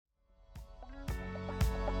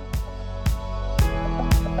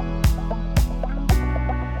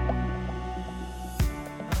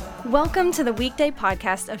Welcome to the Weekday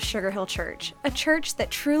podcast of Sugar Hill Church, a church that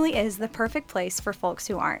truly is the perfect place for folks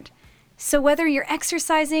who aren't. So whether you're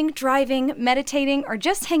exercising, driving, meditating, or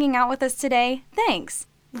just hanging out with us today, thanks.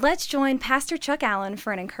 Let's join Pastor Chuck Allen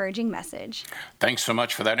for an encouraging message. Thanks so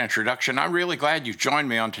much for that introduction. I'm really glad you've joined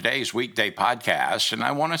me on today's Weekday podcast, and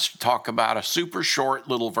I want us to talk about a super short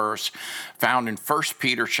little verse found in 1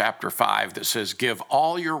 Peter chapter 5 that says, "Give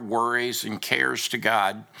all your worries and cares to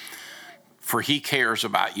God, for he cares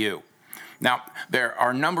about you." Now, there are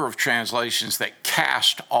a number of translations that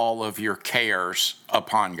cast all of your cares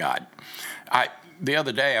upon God. The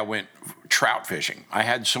other day, I went trout fishing. I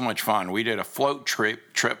had so much fun. We did a float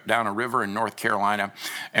trip down a river in North Carolina,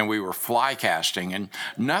 and we were fly casting, and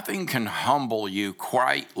nothing can humble you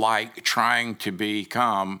quite like trying to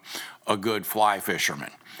become a good fly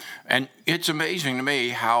fisherman. And it's amazing to me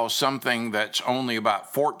how something that's only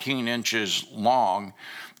about 14 inches long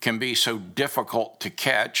can be so difficult to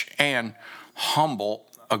catch and humble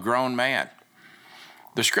a grown man.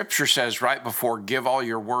 The scripture says right before, "Give all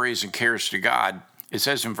your worries and cares to God," it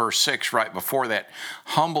says in verse 6 right before that,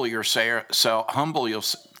 humble yourself,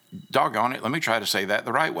 doggone it, let me try to say that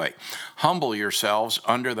the right way. Humble yourselves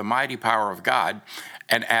under the mighty power of God,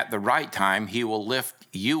 and at the right time, he will lift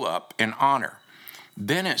you up in honor.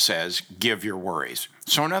 Then it says, give your worries.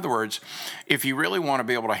 So in other words, if you really want to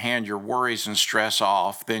be able to hand your worries and stress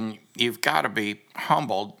off, then you've got to be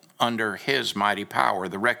humbled under his mighty power,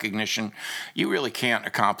 the recognition you really can't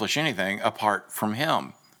accomplish anything apart from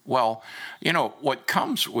him. Well, what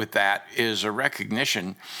comes with that is a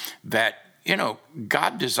recognition that,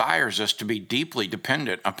 God desires us to be deeply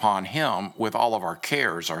dependent upon him with all of our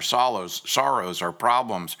cares, our sorrows, our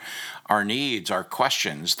problems, our needs, our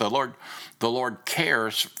questions. The Lord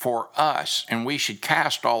cares for us, and we should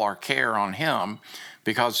cast all our care on him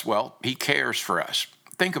because, he cares for us.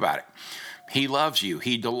 Think about it. He loves you.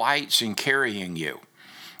 He delights in carrying you.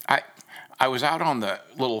 I was out on the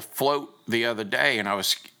little float the other day, and I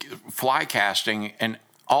was fly casting, and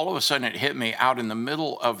all of a sudden it hit me out in the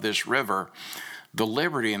middle of this river, the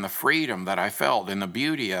liberty and the freedom that I felt and the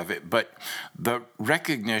beauty of it, but the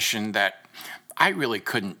recognition that I really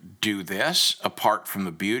couldn't do this apart from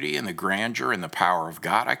the beauty and the grandeur and the power of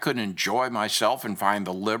God. I couldn't enjoy myself and find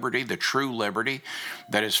the liberty, the true liberty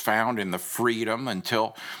that is found in the freedom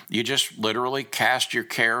until you just literally cast your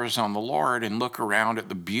cares on the Lord and look around at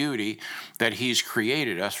the beauty that he's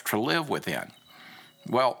created us to live within.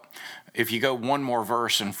 Well, if you go one more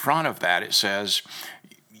verse in front of that, it says,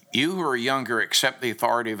 "You who are younger, accept the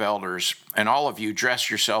authority of elders, and all of you dress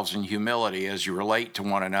yourselves in humility as you relate to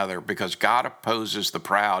one another, because God opposes the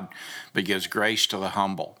proud, but gives grace to the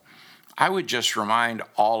humble." I would just remind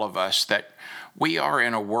all of us that we are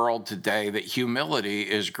in a world today that humility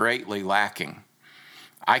is greatly lacking.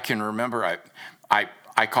 I can remember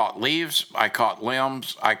I caught leaves, I caught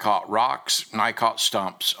limbs, I caught rocks, and I caught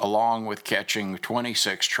stumps, along with catching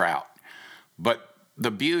 26 trout. But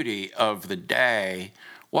the beauty of the day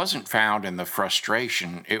wasn't found in the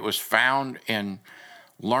frustration. It was found in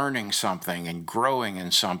learning something and growing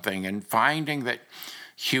in something and finding that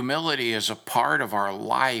humility is a part of our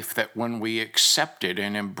life, that when we accept it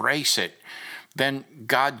and embrace it, then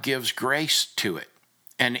God gives grace to it.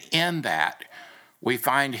 And in that, we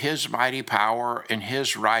find his mighty power and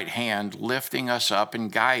his right hand lifting us up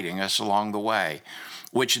and guiding us along the way,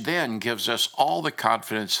 which then gives us all the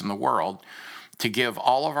confidence in the world to give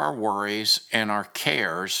all of our worries and our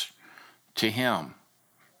cares to him.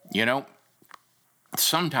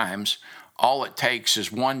 Sometimes all it takes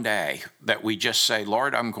is one day that we just say,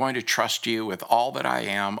 "Lord, I'm going to trust you with all that I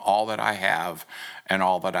am, all that I have, and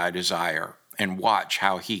all that I desire," and watch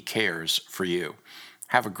how he cares for you.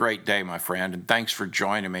 Have a great day, my friend, and thanks for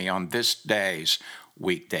joining me on this day's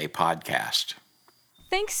Weekday podcast.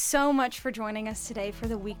 Thanks so much for joining us today for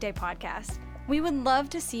the Weekday podcast. We would love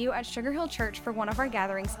to see you at Sugar Hill Church for one of our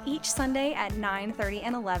gatherings each Sunday at 9:30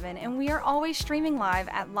 and 11, and we are always streaming live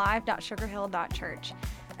at live.sugarhill.church.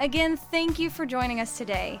 Again, thank you for joining us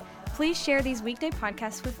today. Please share these Weekday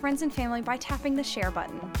podcasts with friends and family by tapping the share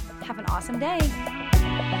button. Have an awesome day.